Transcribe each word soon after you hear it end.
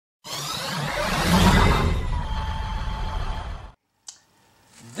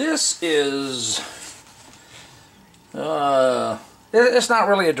This is, it's not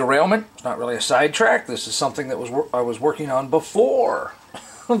really a derailment, it's not really a sidetrack. This is something that I was working on before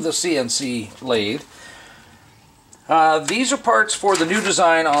the CNC lathe. These are parts for the new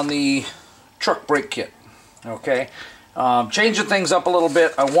design on the truck brake kit. Okay, changing things up a little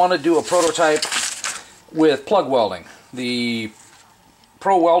bit. I want to do a prototype with plug welding. The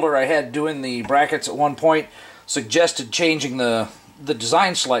pro welder I had doing the brackets at one point suggested changing the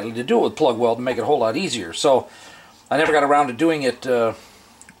design slightly to do it with plug weld and make it a whole lot easier. So I never got around to doing it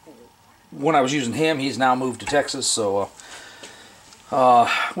when I was using him. He's now moved to Texas, so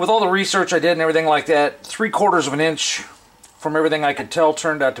with all the research I did and everything like that, 3/4 of an inch from everything I could tell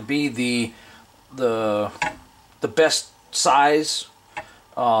turned out to be the best size.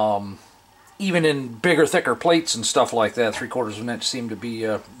 Even in bigger, thicker plates and stuff like that, 3/4 of an inch seemed to be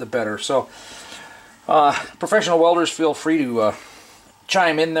the better. So professional welders, feel free to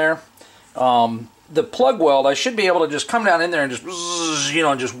chime in there. The plug weld, I should be able to just come down in there and just,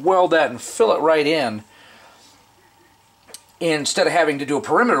 just weld that and fill it right in, instead of having to do a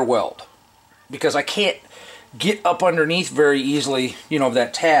perimeter weld, because I can't get up underneath very easily, of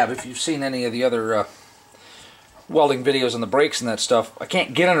that tab. If you've seen any of the other welding videos on the brakes and that stuff, I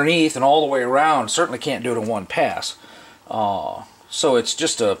can't get underneath and all the way around. Certainly can't do it in one pass. So it's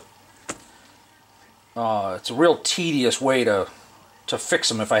just it's a real tedious way to fix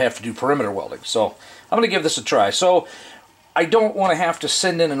them if I have to do perimeter welding. So I'm going to give this a try. So I don't want to have to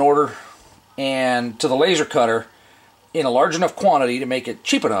send in an order and to the laser cutter in a large enough quantity to make it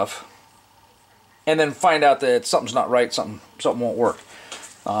cheap enough, and then find out that something's not right, something won't work.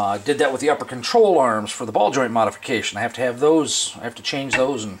 I did that with the upper control arms for the ball joint modification. I have to have those, I have to change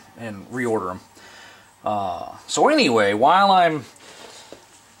those and reorder them. So anyway, while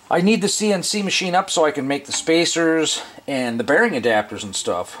I need the CNC machine up so I can make the spacers and the bearing adapters and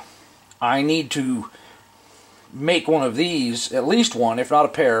stuff, I need to make one of these, at least one, if not a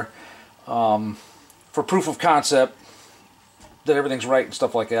pair, for proof of concept that everything's right and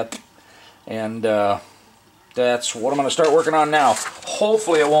stuff like that. And that's what I'm going to start working on now.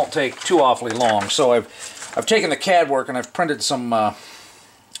 Hopefully it won't take too awfully long. So I've taken the CAD work and I've printed some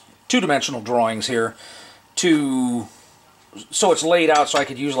two-dimensional drawings here so it's laid out so I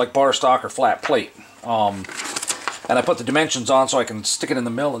could use like bar stock or flat plate. And I put the dimensions on so I can stick it in the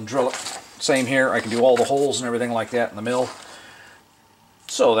mill and drill it. Same here, I can do all the holes and everything like that in the mill.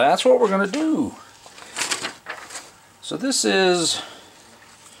 So that's what we're going to do. So this is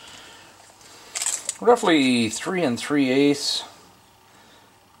roughly 3 3/8.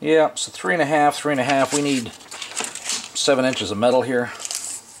 Yeah, so 3 1/2, 3 1/2. We need 7 inches of metal here.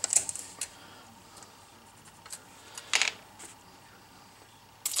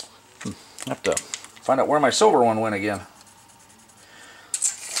 I have to find out where my silver one went again.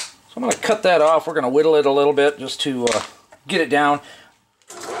 So I'm going to cut that off. We're going to whittle it a little bit just to get it down.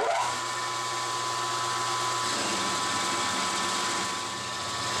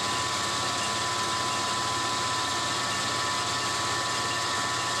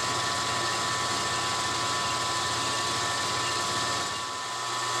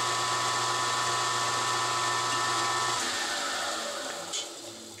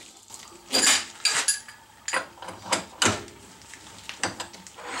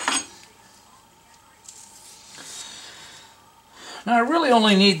 Now I really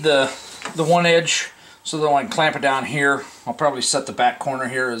only need the one edge, so that I can clamp it down here. I'll probably set the back corner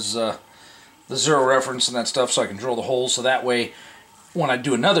here as the zero reference and that stuff, so I can drill the holes, so that way when I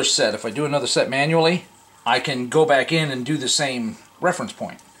do another set, if I do another set manually, I can go back in and do the same reference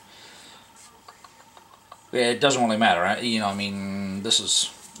point. It doesn't really matter, I mean, this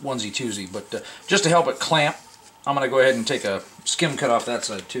is onesie-twosie, but just to help it clamp, I'm going to go ahead and take a skim cut off that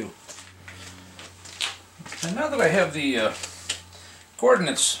side too. And now that I have the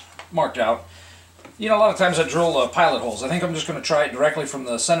coordinates marked out, a lot of times I drill pilot holes. I think I'm just going to try it directly from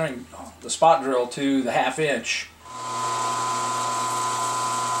the centering, the spot drill to the 1/2 inch.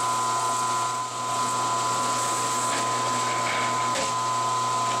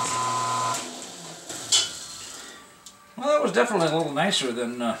 Well, that was definitely a little nicer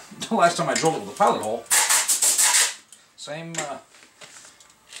than the last time I drilled it with a pilot hole. Same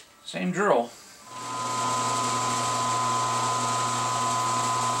drill.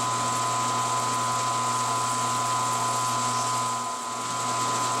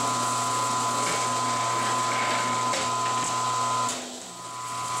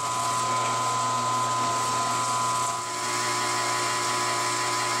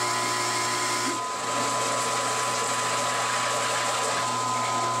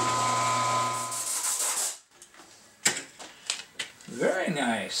 Very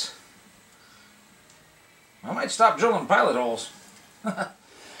nice. I might stop drilling pilot holes.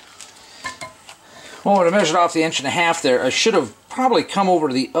 Well, when I measured off the 1.5 inches there, I should have probably come over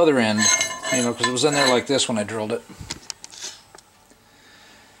to the other end, you know, because it was in there like this when I drilled it.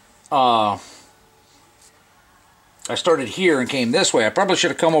 I started here and came this way. I probably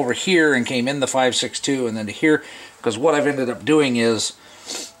should have come over here and came in the 5.62 and then to here, because what I've ended up doing is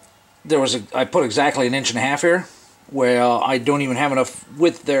I put exactly 1.5 inches here. Well, I don't even have enough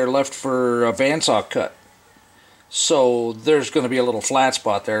width there left for a bandsaw cut. So there's going to be a little flat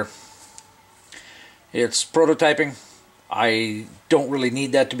spot there. It's prototyping. I don't really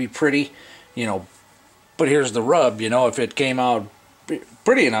need that to be pretty, you know, but here's the rub, you know, if it came out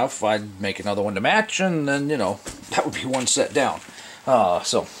pretty enough, I'd make another one to match, and then, you know, that would be one set down.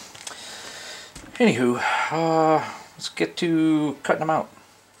 So, anywho, let's get to cutting them out.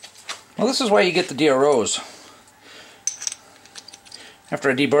 Well, this is why you get the DROs. After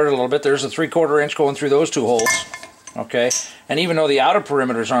I deburred it a little bit, there's a 3/4 inch going through those two holes. Okay, and even though the outer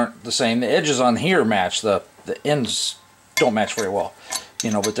perimeters aren't the same, the edges on here match. The ends don't match very well,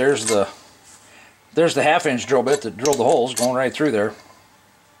 you know. But there's the 1/2 inch drill bit that drilled the holes going right through there.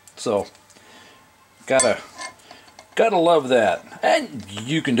 So gotta love that. And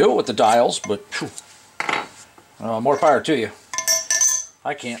you can do it with the dials, but more power to you.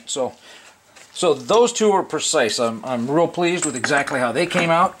 I can't. So those two are precise. I'm real pleased with exactly how they came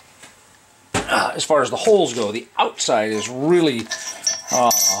out. As far as the holes go, the outside is really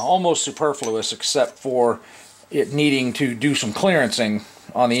almost superfluous, except for it needing to do some clearancing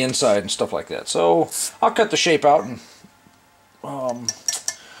on the inside and stuff like that. So I'll cut the shape out and we'll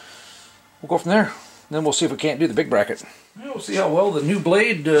go from there. Then we'll see if we can't do the big bracket. We'll see how well the new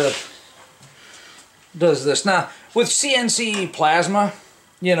blade does this. Now, with CNC plasma,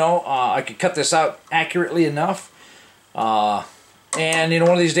 you know, I could cut this out accurately enough. And, you know,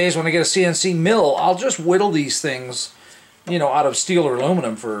 one of these days when I get a CNC mill, I'll just whittle these things, you know, out of steel or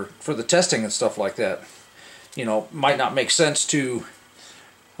aluminum for the testing and stuff like that. You know, might not make sense to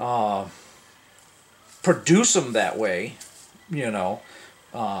produce them that way, you know,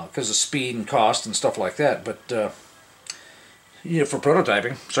 because of speed and cost and stuff like that. But, you know, for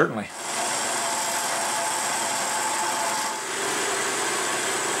prototyping, certainly.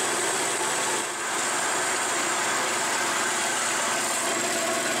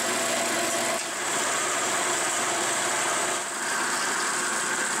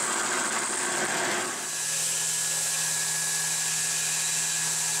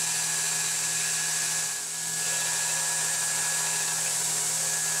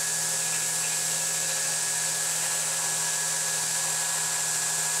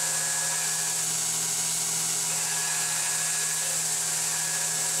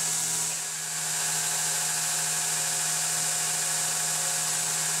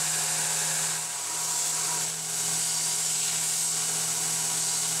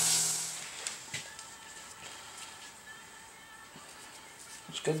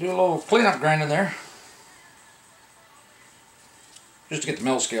 Just gonna do a little cleanup grinding there, just to get the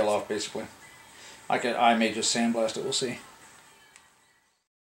mill scale off, basically. I may just sandblast it. We'll see.